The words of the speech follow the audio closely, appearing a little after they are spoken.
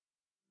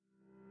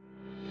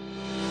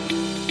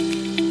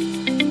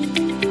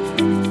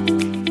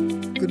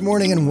Good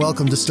morning and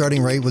welcome to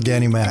Starting Right with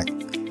Danny Mac.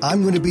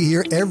 I'm going to be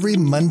here every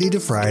Monday to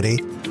Friday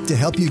to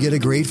help you get a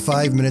great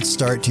 5-minute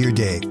start to your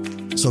day.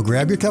 So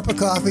grab your cup of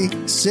coffee,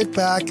 sit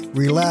back,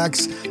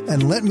 relax,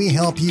 and let me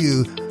help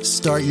you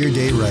start your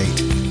day right.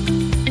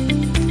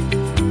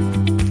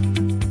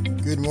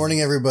 Good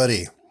morning,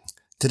 everybody.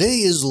 Today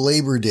is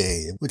Labor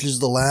Day, which is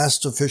the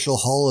last official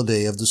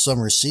holiday of the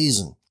summer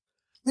season.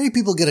 Many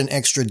people get an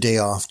extra day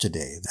off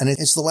today, and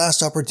it's the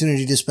last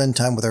opportunity to spend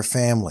time with our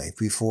family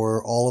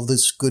before all of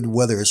this good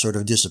weather sort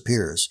of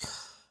disappears.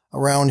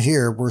 Around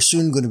here, we're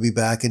soon going to be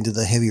back into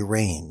the heavy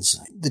rains.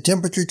 The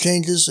temperature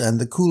changes and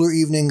the cooler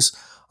evenings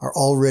are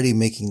already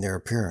making their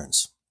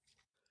appearance.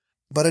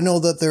 But I know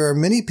that there are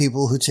many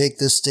people who take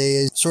this day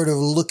as sort of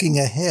looking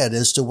ahead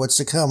as to what's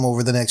to come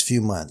over the next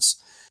few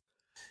months.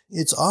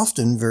 It's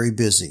often very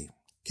busy.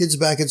 Kids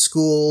back at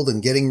school, then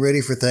getting ready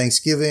for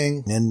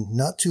Thanksgiving, and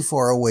not too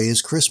far away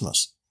is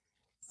Christmas.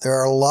 There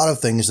are a lot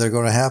of things that are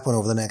going to happen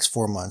over the next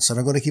 4 months that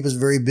are going to keep us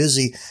very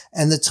busy,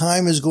 and the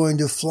time is going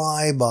to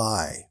fly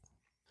by.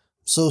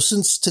 So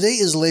since today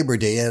is Labor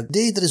Day, a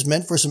day that is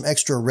meant for some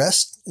extra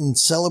rest and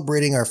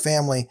celebrating our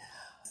family,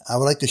 I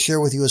would like to share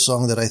with you a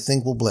song that I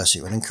think will bless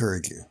you and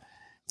encourage you.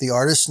 The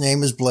artist's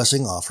name is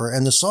Blessing Offer,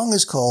 and the song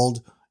is called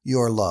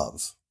Your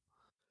Love.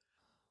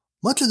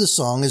 Much of the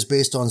song is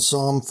based on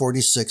Psalm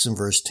 46 and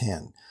verse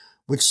 10,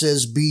 which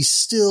says, "Be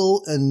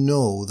still and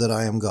know that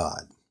I am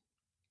God."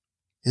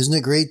 Isn't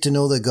it great to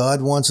know that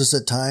God wants us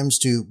at times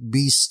to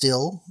be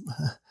still?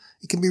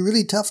 It can be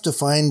really tough to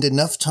find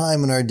enough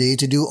time in our day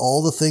to do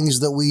all the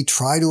things that we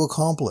try to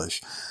accomplish.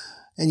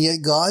 And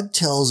yet God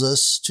tells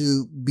us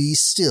to be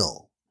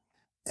still.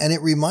 And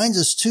it reminds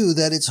us too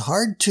that it's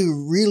hard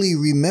to really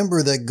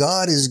remember that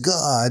God is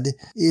God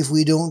if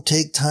we don't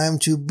take time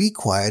to be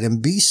quiet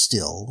and be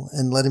still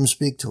and let Him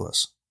speak to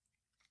us.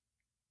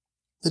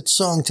 The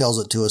song tells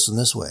it to us in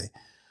this way.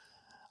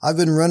 I've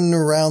been running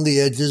around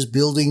the edges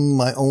building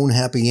my own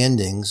happy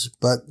endings,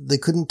 but they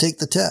couldn't take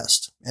the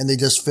test and they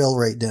just fell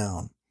right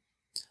down.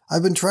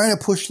 I've been trying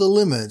to push the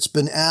limits,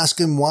 been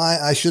asking why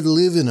I should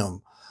live in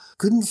them.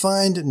 Couldn't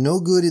find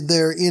no good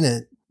there in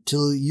it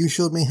till you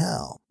showed me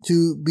how.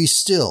 To be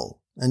still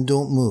and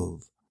don't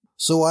move.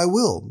 So I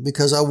will,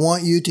 because I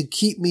want you to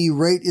keep me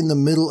right in the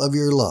middle of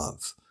your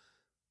love.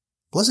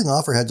 Blessing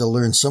Offer had to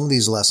learn some of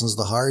these lessons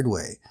the hard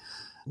way.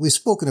 We've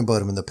spoken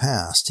about him in the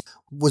past.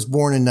 He was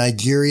born in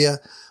Nigeria.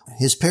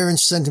 His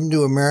parents sent him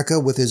to America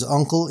with his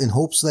uncle in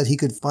hopes that he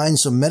could find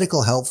some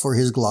medical help for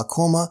his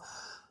glaucoma.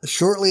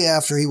 Shortly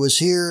after he was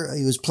here,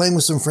 he was playing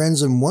with some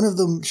friends and one of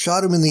them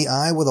shot him in the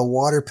eye with a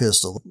water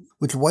pistol,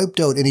 which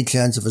wiped out any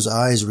chance of his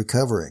eyes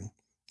recovering.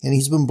 And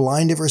he's been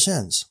blind ever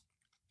since.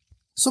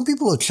 Some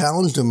people have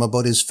challenged him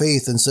about his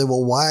faith and said,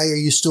 well, why are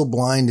you still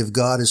blind if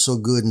God is so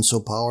good and so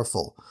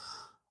powerful?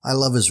 I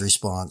love his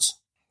response.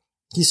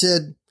 He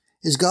said,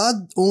 is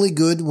God only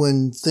good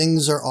when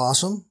things are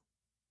awesome?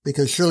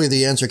 Because surely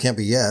the answer can't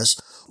be yes.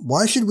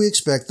 Why should we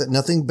expect that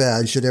nothing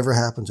bad should ever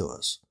happen to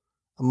us?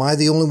 Am I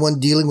the only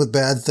one dealing with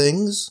bad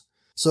things?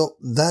 So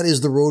that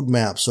is the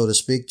roadmap, so to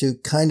speak, to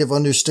kind of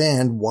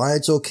understand why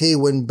it's okay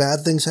when bad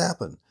things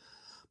happen.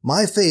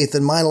 My faith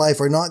and my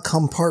life are not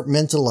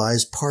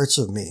compartmentalized parts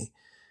of me.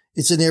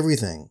 It's in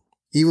everything,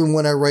 even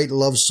when I write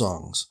love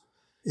songs.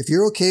 If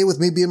you're okay with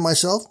me being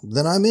myself,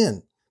 then I'm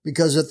in.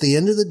 Because at the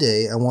end of the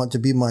day, I want to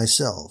be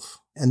myself.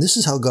 And this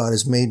is how God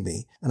has made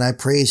me, and I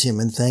praise Him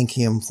and thank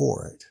Him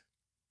for it.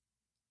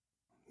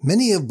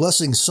 Many of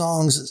Blessing's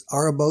songs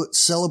are about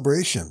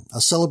celebration,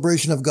 a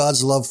celebration of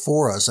God's love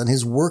for us and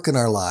His work in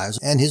our lives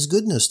and His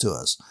goodness to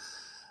us.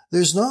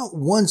 There's not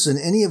once in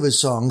any of his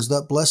songs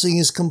that Blessing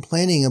is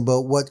complaining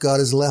about what God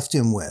has left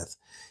him with.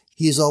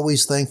 He is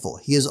always thankful.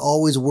 He is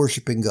always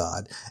worshiping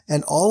God.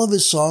 And all of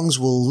his songs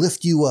will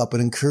lift you up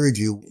and encourage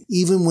you,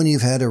 even when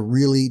you've had a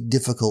really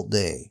difficult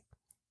day.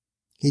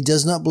 He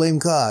does not blame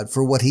God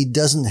for what he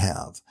doesn't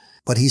have,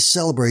 but he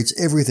celebrates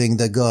everything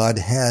that God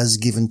has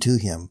given to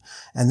him.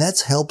 And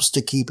that helps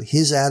to keep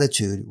his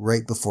attitude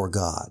right before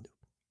God.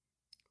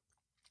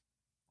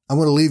 I'm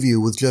going to leave you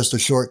with just a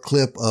short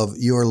clip of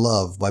Your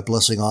Love by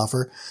Blessing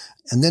Offer.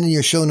 And then in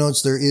your show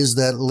notes, there is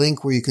that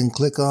link where you can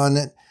click on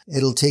it.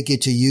 It'll take you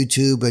to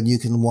YouTube and you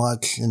can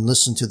watch and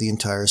listen to the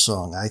entire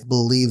song. I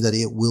believe that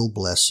it will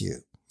bless you.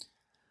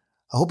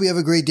 I hope you have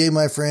a great day,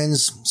 my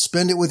friends.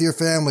 Spend it with your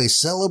family.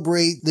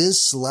 Celebrate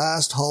this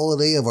last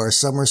holiday of our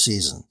summer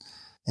season.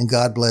 And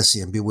God bless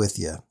you and be with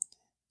you.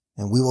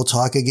 And we will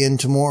talk again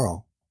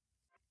tomorrow.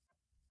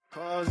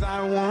 'Cause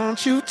I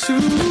want you to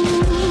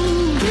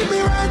keep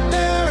me right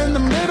there in the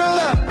middle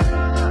of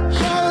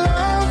your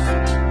love,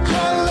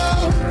 your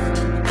love.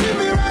 Keep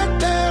me right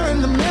there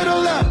in the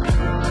middle of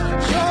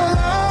your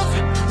love.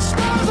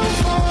 Stars will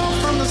fall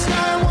from the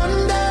sky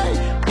one day.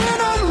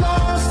 When I'm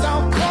lost,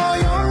 I'll call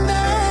your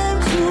name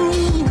too.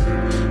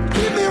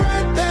 Keep me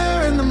right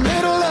there in the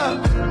middle of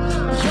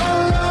your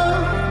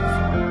love.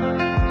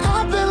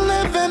 I've been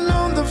living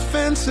on the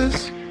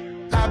fences.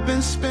 I've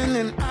been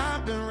spinning